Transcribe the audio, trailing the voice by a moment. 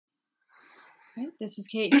Right, this is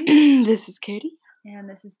Katie, This is Katie. and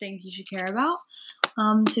this is Things You Should Care About.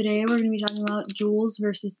 Today we're going to be talking about Juuls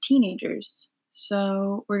versus teenagers.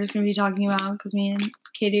 So we're just going to be talking about, because me and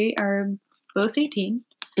Katie are both 18.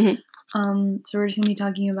 Mhm. So we're just going to be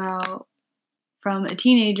talking about, from a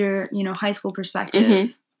teenager, high school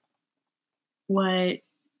perspective, what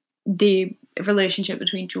the relationship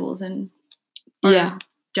between Juuls and our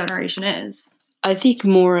generation is. I think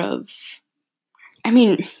more of,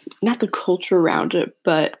 not the culture around it,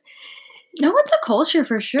 but No, it's a culture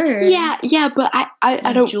for sure. yeah, but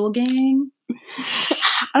I don't Juul gang.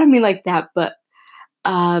 I don't mean like that, but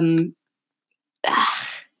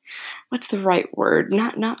what's the right word?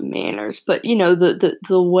 Not manners, but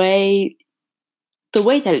the way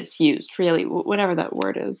that it's used, really, whatever that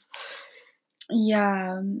word is.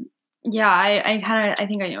 Yeah. I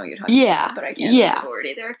think I know what you're talking about, but I can't remember the word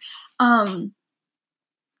either. I'm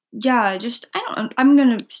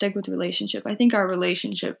gonna stick with relationship. I think our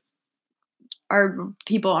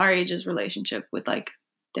people our age's relationship with like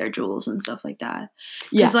their Juuls and stuff like that.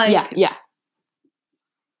 Yeah.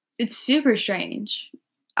 It's super strange.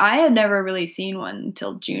 I had never really seen one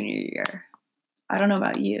until junior year. I don't know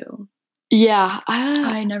about you. Yeah,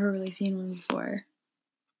 I never really seen one before.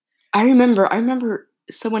 I remember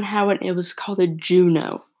someone had one. It was called a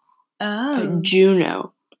Juno. Oh. A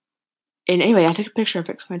Juno. And anyway, I took a picture of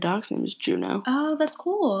it because my dog's name is Juno. Oh, that's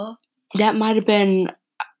cool. That might have been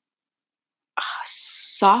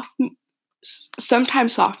sometime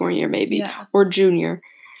sophomore year, maybe, or junior.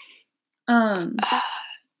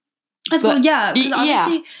 That's cool. Yeah, because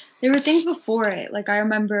obviously there were things before it. Like I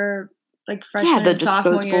remember, like freshman and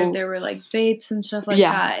sophomore year, there were like vapes and stuff like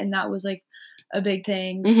that, and that was like a big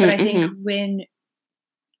thing. But I think when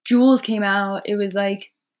Juuls came out, it was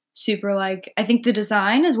like super like, I think the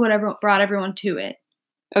design is what brought everyone to it.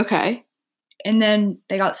 Okay. And then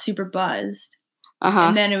they got super buzzed.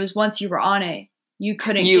 And then it was once you were on it, you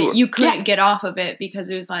couldn't get off of it because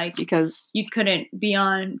it was like you couldn't be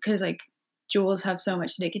on, because like Juuls have so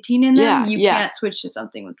much nicotine in them. You can't switch to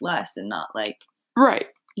something with less and not like, right.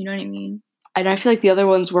 You know what I mean? And I feel like the other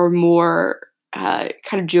ones were more kind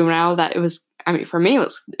of juvenile. That it was. I mean, for me,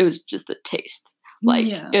 it was just the taste. Like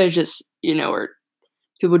it was just where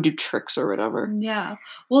people do tricks or whatever. Yeah.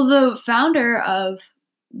 Well, the founder of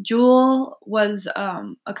Juul was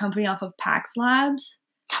a company off of Pax Labs.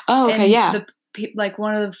 Oh, okay, yeah. Like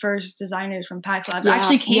one of the first designers from Pax Labs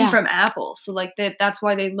actually came from Apple, so like that's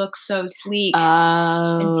why they look so sleek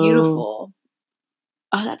and beautiful.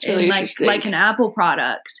 Oh, that's really interesting. Like an Apple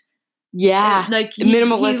product. Yeah, like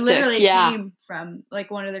minimalistic. He literally came from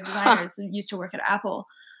like one of their designers who used to work at Apple.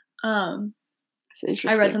 That's interesting.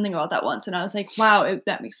 I read something about that once, and I was like, wow,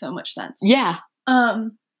 that makes so much sense. Yeah.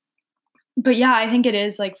 But yeah, I think it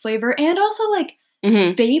is like flavor, and also like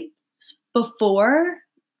vapes before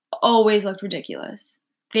always looked ridiculous.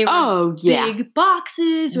 They were big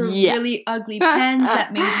boxes or really ugly pens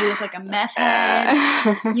that made you look like a meth head.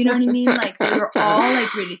 You know what I mean? Like they were all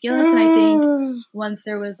like ridiculous. And I think once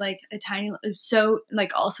there was like a tiny, so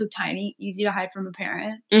like also tiny, easy to hide from a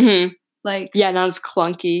parent. Like not as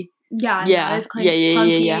clunky. Not as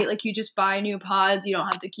clunky. Yeah. Like you just buy new pods. You don't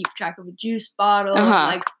have to keep track of a juice bottle.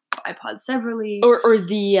 Like buy pods separately. Or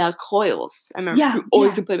the coils. I remember people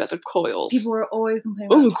always complain about the coils. People were always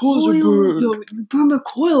complaining about the coils are burned. Yo, you burned my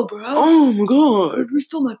coil, bro. Oh my god. I'd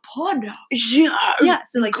refill my pod now. Yeah.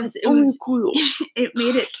 So like this, it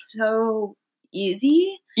made it so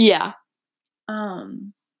easy. Yeah.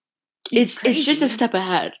 It's just a step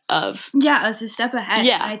ahead of. Yeah, it's a step ahead.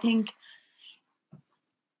 Yeah. I think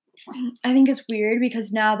it's weird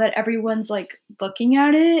because now that everyone's like looking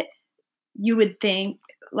at it, you would think,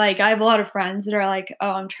 like, I have a lot of friends that are like,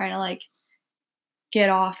 oh, I'm trying to like get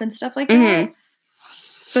off and stuff like that.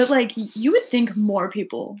 But like you would think more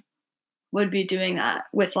people would be doing that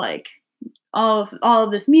with like all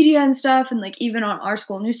of this media and stuff, and like even on our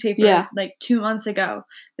school newspaper, like 2 months ago,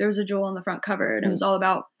 there was a Juul on the front cover, and it was all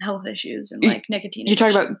about health issues and like nicotine. You're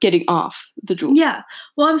talking about getting off the Juul. Yeah.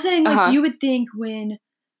 Well, I'm saying like you would think when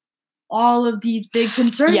all of these big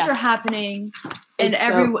concerns are happening, and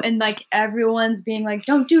everyone's being like,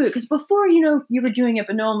 don't do it, because before you were doing it,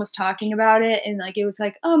 but no one was talking about it, and like it was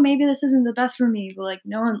like, oh, maybe this isn't the best for me, but like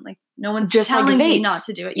no one's just telling me not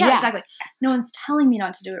to do it. Yeah, exactly. No one's telling me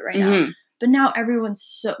not to do it right now. But now everyone's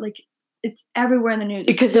so like, it's everywhere in the news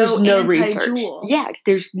because there's no research. Yeah,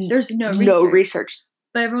 there's no research.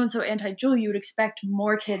 But everyone's so anti-Juul, you would expect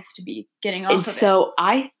more kids to be getting off of it. And so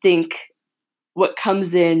I think what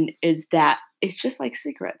comes in is that it's just like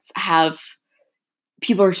cigarettes.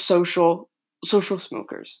 People are social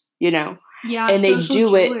smokers, Yeah, and they social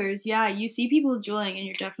do jewelers. Yeah, you see people jeweling, and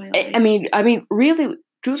you're definitely like, I mean, really,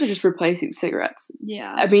 jewels are just replacing cigarettes.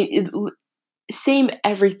 yeah. I mean, same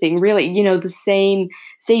everything, really. You know, the same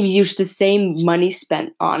use, the same money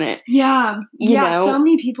spent on it. Yeah, You know? So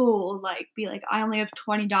many people will like be like, I only have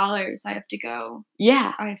 $20. I have to go.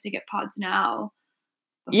 Yeah. I have to get pods now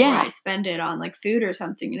before I spend it on like food or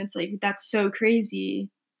something, and it's like that's so crazy.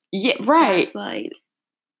 Yeah, right. That's like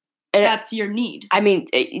that's your need. I mean,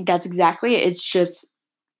 that's exactly it. It's just,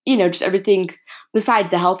 you know, just everything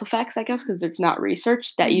besides the health effects, I guess, because there's not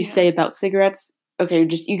research that you say about cigarettes. Okay,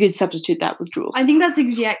 you could substitute that with jewels. I think that's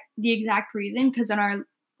the exact reason, because in our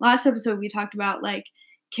last episode we talked about like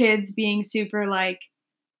kids being super like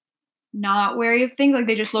not wary of things, like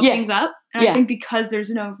they just look things up. And I think because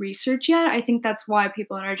there's no research yet, I think that's why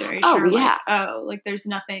people in our generation are like, oh, like there's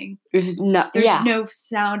nothing. There's no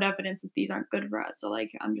sound evidence that these aren't good for us. So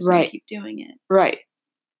like I'm just gonna keep doing it. Right.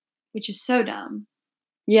 Which is so dumb.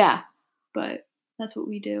 Yeah. But that's what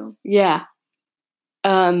we do. Yeah.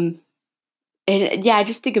 And yeah, I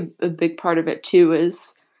just think a big part of it too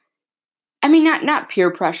is, I mean, not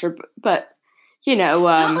peer pressure, but you know,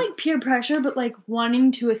 not like peer pressure, but like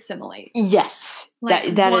wanting to assimilate. Yes,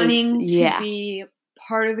 like that wanting is, to be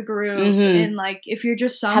part of the group, and like if you're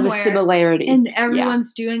just somewhere, have a similarity, and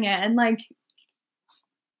everyone's doing it, and like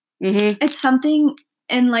it's something,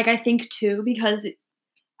 and like I think too, because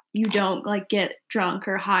you don't like get drunk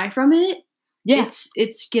or high from it. Yeah,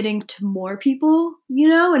 it's getting to more people, you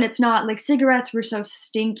know, and it's not like cigarettes were so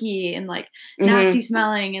stinky and like nasty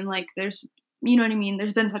smelling, and like there's, you know what I mean,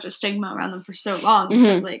 there's been such a stigma around them for so long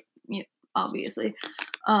because like, you know, obviously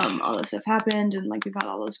all this stuff happened, and like we've had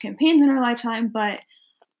all those campaigns in our lifetime. But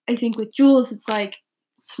I think with Juuls, it's like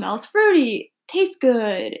smells fruity, tastes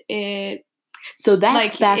good, so that's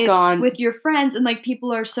like, back on with your friends, and like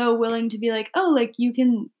people are so willing to be like, oh, like you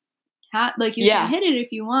can like you can hit it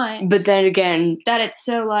if you want. But then again, that it's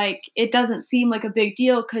so like it doesn't seem like a big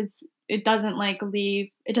deal because it doesn't leave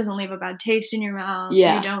a bad taste in your mouth.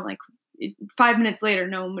 Yeah, you don't like 5 minutes later,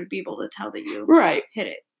 no one would be able to tell that you hit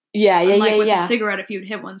it. Yeah, Unlike with a cigarette, if you'd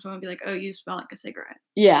hit one, someone would be like, "Oh, you smell like a cigarette."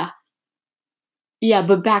 Yeah, yeah.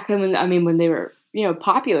 But back then, when they were, you know,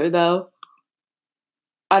 popular, though,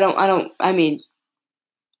 I don't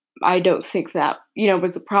think that, you know,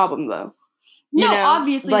 was a problem though. You know,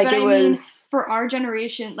 obviously, like, but I mean, for our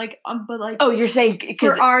generation, like, but like, oh, you're saying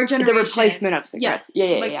because for our generation, the replacement of cigarettes,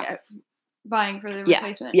 yeah, vying for the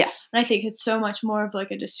replacement, yeah. And I think it's so much more of like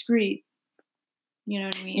a discreet, you know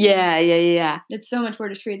what I mean? Yeah. It's so much more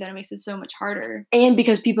discreet that it makes it so much harder. And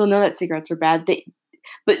because people know that cigarettes are bad,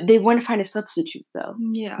 but they want to find a substitute, though.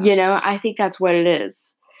 Yeah, you know, I think that's what it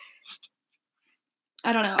is.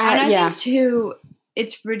 I don't know, and I think too,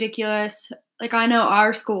 it's ridiculous. Like, I know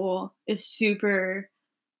our school is super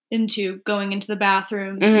into going into the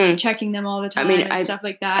bathrooms, and like checking them all the time, and stuff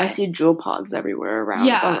like that. I see Juul pods everywhere around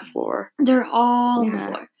on the floor. They're all on the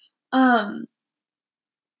floor.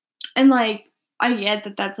 And like I get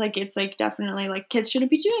that that's like, it's like definitely like kids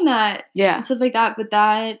shouldn't be doing that, and stuff like that. But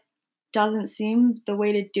that doesn't seem the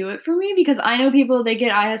way to do it for me, because I know people, they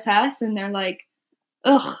get ISS and they're like,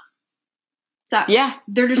 ugh, sucks. Yeah,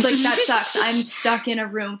 they're just like, that sucks. I'm stuck in a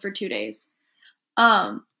room for 2 days.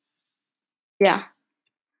 Yeah.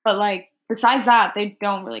 But like besides that, they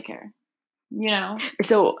don't really care. You know?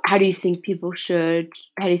 So how do you think they should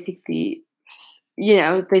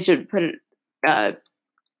put it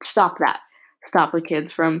stop the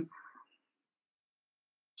kids from,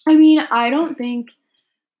 I mean, I don't think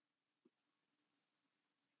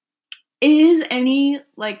is any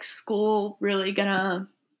like school really gonna,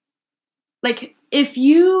 like, if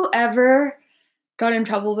you ever got in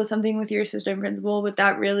trouble with something with your assistant principal, would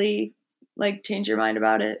that really like change your mind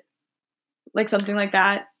about it? Like something like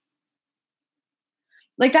that?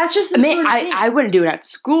 Like, that's just the sort of thing. I wouldn't do it at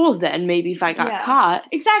school then, maybe if I got caught.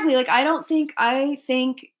 Exactly. Like, I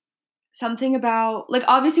think something about, like,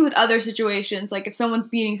 obviously with other situations, like if someone's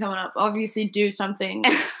beating someone up, obviously do something.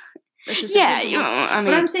 Yeah, you know, I mean.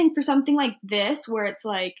 But I'm saying for something like this, where it's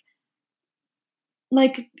like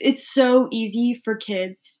it's so easy for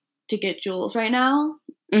kids to get Juuls right now.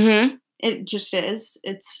 Mm-hmm. It just is.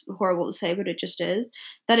 It's horrible to say, but it just is.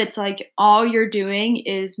 That it's like all you're doing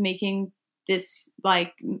is making this,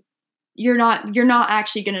 like, you're not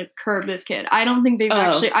actually gonna curb this kid. I don't think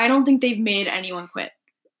they've made anyone quit,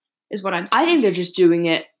 is what I'm saying. I think they're just doing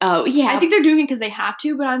it. Oh yeah, I think they're doing it because they have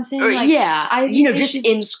to. But I'm saying, like, just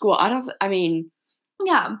in school.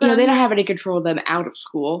 Yeah, but they don't have any control of them out of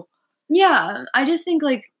school. Yeah, I just think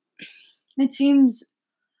like it seems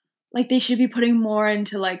like they should be putting more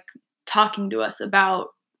into like talking to us about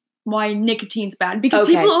why nicotine's bad. Because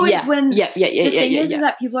people always, the thing is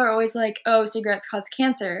that people are always like, oh, cigarettes cause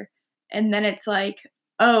cancer. And then it's like,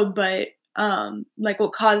 oh, but like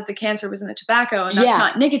what caused the cancer was in the tobacco, and that's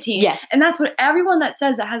not nicotine. Yes. And that's what everyone that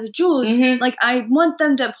says that has a Juul, like I want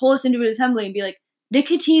them to pull us into an assembly and be like,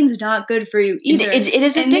 nicotine's not good for you either. It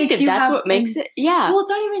is addictive. That's what makes it. Yeah. Well, it's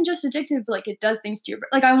not even just addictive, but like it does things to your brain.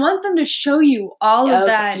 Like I want them to show you all of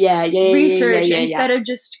that research instead of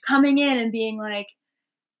just coming in and being like,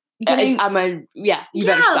 you better stop.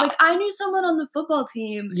 Like I knew someone on the football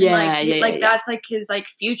team. That's like his like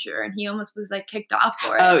future, and he almost was like kicked off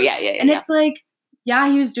for it. Oh yeah. And it's like,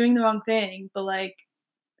 he was doing the wrong thing, but like,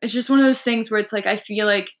 it's just one of those things where it's like I feel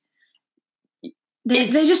like. They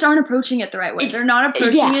just aren't approaching it the right way. They're not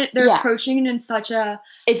approaching it. They're approaching it in such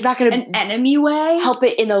it's not going to an enemy way. Help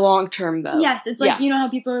it in the long term, though. Yes, it's like, you know how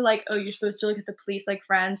people are like, oh, you're supposed to look at the police like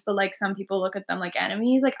friends, but like some people look at them like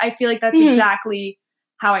enemies. Like I feel like that's exactly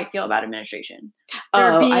how I feel about administration.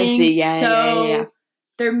 They're being I see.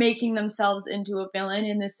 They're making themselves into a villain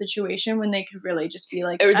in this situation when they could really just be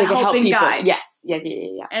like a helping guy. Yes.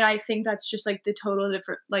 And I think that's just like the total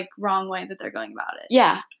different, like wrong way that they're going about it.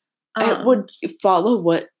 Yeah. It would follow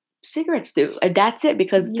what cigarettes do, and that's it,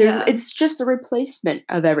 because it's just a replacement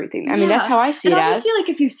of everything. I mean, that's how I see it as. Obviously, like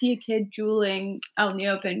if you see a kid juuling out in the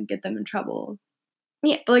open, get them in trouble.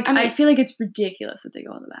 Yeah, but like I feel like it's ridiculous that they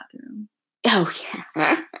go in the bathroom. Oh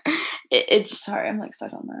yeah, it's sorry, I'm like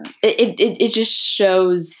stuck on that. It just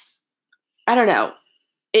shows. I don't know.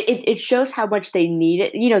 It shows how much they need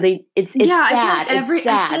it. You know, it's sad. It's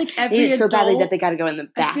sad. I feel like every adult, so badly that they got to go in the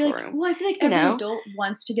bathroom. I feel like every adult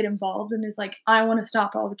wants to get involved and is like, I want to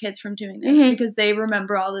stop all the kids from doing this because they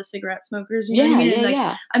remember all the cigarette smokers. You know what I mean? And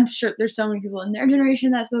like, I'm sure there's so many people in their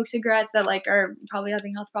generation that smoke cigarettes that like are probably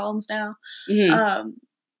having health problems now.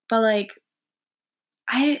 But like,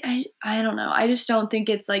 I don't know. I just don't think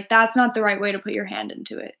it's like that's not the right way to put your hand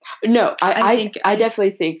into it. No, I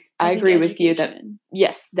definitely think I agree with you that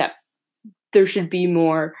yes, that there should be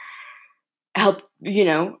more help. You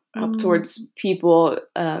know, help towards people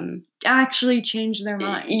actually change their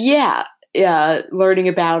mind. Yeah, learning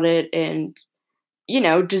about it and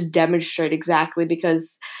just demonstrate exactly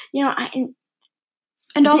because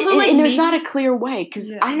and also and there's not a clear way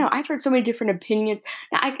because I don't know. I've heard so many different opinions.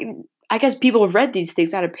 I guess people have read these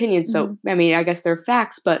things, not opinions. So, I mean, I guess they're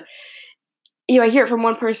facts, but, I hear it from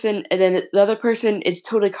one person and then the other person, it's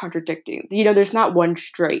totally contradicting. There's not one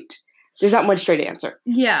straight answer.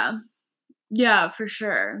 Yeah. Yeah, for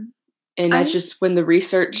sure. And that's just when the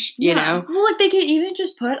research, Well, like they could even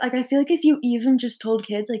just put, like, I feel like if you even just told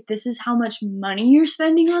kids, like, this is how much money you're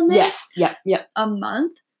spending on this. Yes. Yeah. A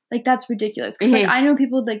month. Like, that's ridiculous. Because, like, I know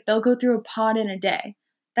people, like, they'll go through a pod in a day.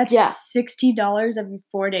 That's $60 every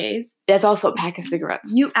 4 days. That's also a pack of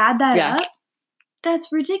cigarettes. You add that up, that's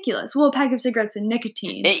ridiculous. Well, a pack of cigarettes and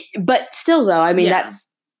nicotine. But still, though, I mean,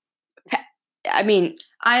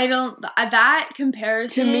 I don't. That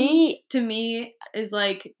comparison to me is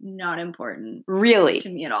like not important. Really, to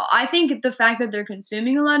me at all. I think the fact that they're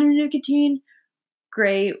consuming a lot of nicotine,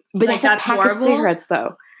 great. But like, that's a pack of cigarettes,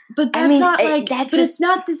 though. But that's not like. But it's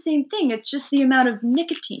not the same thing. It's just the amount of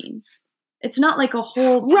nicotine. It's not like a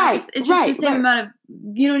whole pack. It's just the same amount of,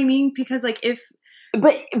 you know what I mean? Because like if,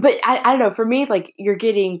 but I don't know. For me, like you're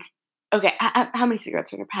getting, okay. How many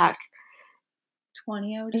cigarettes are in a pack?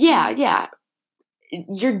 20, I would say. Yeah.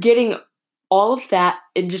 You're getting all of that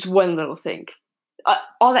in just one little thing,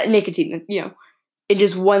 all that nicotine, in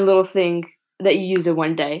just one little thing that you use in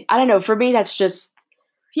one day. I don't know. For me, that's just.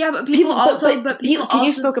 Yeah, but people also. Can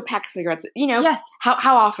you smoke a pack of cigarettes? Yes.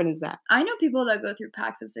 How often is that? I know people that go through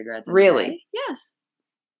packs of cigarettes. Really? Yes.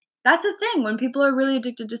 That's a thing. When people are really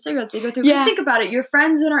addicted to cigarettes, they go through. Because think about it. Your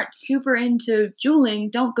friends that aren't super into juuling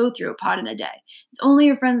don't go through a pod in a day. It's only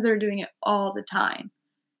your friends that are doing it all the time.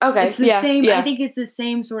 Okay. It's the same. Yeah. I think it's the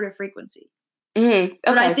same sort of frequency. Mm-hmm. Okay.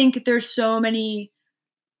 But I think there's so many.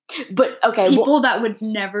 But people that would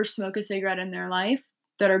never smoke a cigarette in their life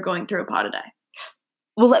that are going through a pod a day.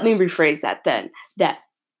 Well, let me rephrase that then. That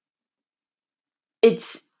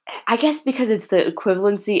it's, I guess because it's the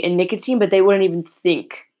equivalency in nicotine, but they wouldn't even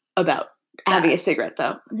think about having a cigarette,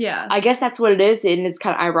 though. Yeah. I guess that's what it is, and it's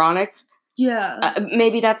kind of ironic. Yeah.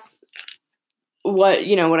 Maybe that's what,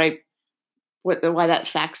 why that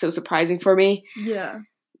fact's so surprising for me. Yeah.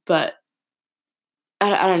 But I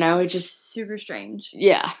don't know. It's just super strange.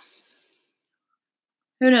 Yeah.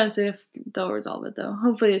 Who knows if they'll resolve it, though.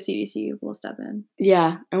 Hopefully the CDC will step in.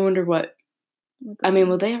 Yeah. I wonder what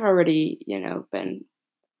well, they have already, been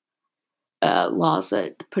laws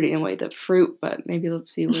that putting away the fruit, but maybe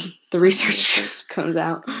let's see when the research comes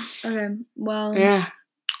out. Okay. Well. Yeah.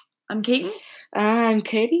 I'm Katie. I'm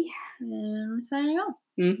Katie. And we're signing off.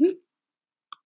 Mm-hmm.